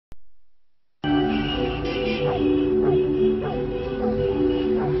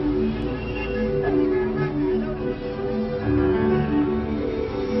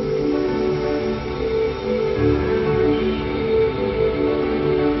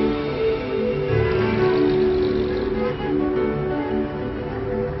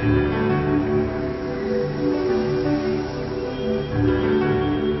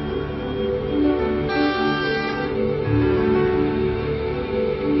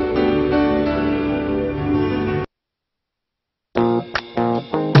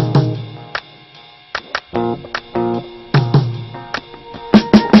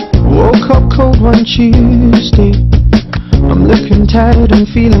one Tuesday. I'm looking tired and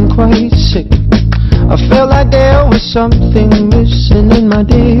feeling quite sick. I felt like there was something missing in my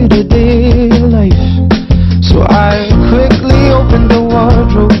day-to-day life. So I quickly opened the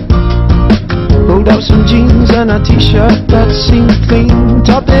wardrobe, pulled out some jeans and a t-shirt that seemed clean,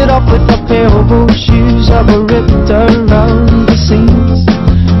 topped it off with a pair of old shoes that were ripped around the seams.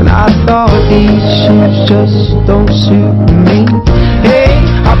 And I thought, these shoes just don't suit me. Hey,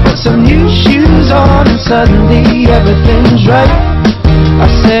 I put some new shoes on and suddenly everything's right. I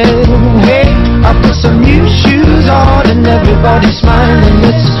said, hey, I put some new shoes on and everybody's smiling.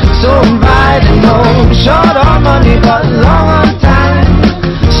 It's so inviting. No, short on money but long on time.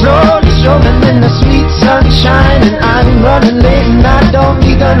 Slowly strolling in the sweet sunshine, and I'm running late and I don't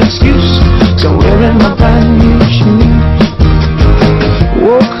need an excuse, so I'm wearing my brand new shoes.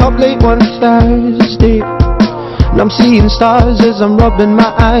 Woke up late one Thursday, and I'm seeing stars as I'm rubbing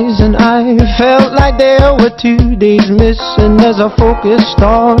my eyes, and I felt like there were 2 days missing as I focused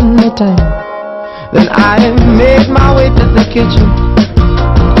on the time. Then I made my way to the kitchen,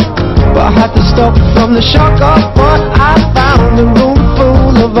 but I had to stop from the shock of what I found. A room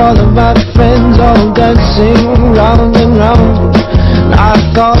full of all of my friends, all dancing round and round. And I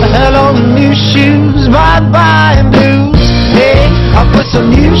thought, hello new shoes, bye-bye blues. Hey, I put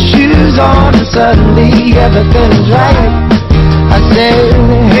some new shoes on and suddenly everything's right. I said,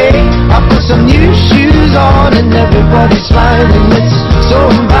 hey, I put some new shoes on and everybody's smiling. It's so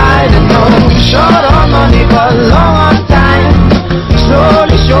inviting. No, short on money but long on time.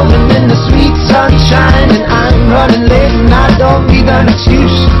 Slowly strolling in the sweet sunshine, and I'm running late and I don't need an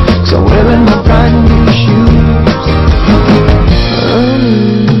excuse, so I'm wearing my brand new shoes.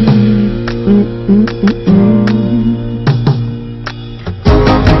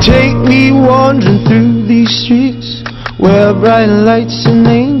 Take me wandering through these streets where bright lights and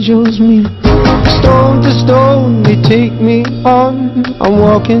angels meet. Stone to stone they take me on, I'm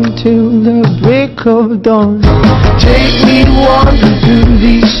walking till the break of dawn. Take me wandering through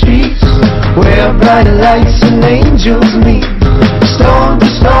these streets where bright lights and angels meet. Stone to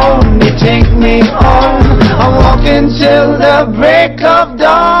stone they take me on, I'm walking till the break of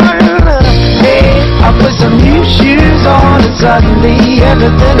dawn. Hey, I put some new shoes on and suddenly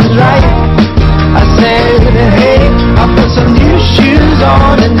everything's right. I said, hey, I put some new shoes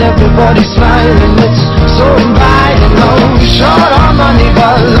on and everybody's smiling. It's so inviting. No, short on money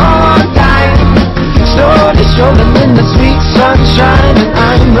but long on time. Slowly strolling in the sweet sunshine, and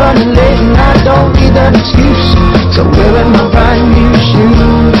I'm running late and I don't need an excuse, so I'm wearing my brand new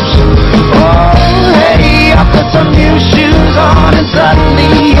shoes. Oh, hey, I put some new shoes on and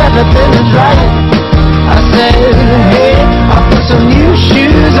suddenly everything is right. I said, hey, I put some new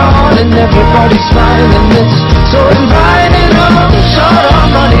shoes on and everybody's smiling. It's so inviting. Oh, short on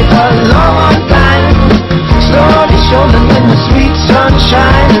money but long on time. Slowly strolling in the sweet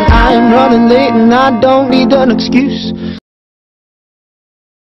sunshine, and I'm running late and I don't need an excuse,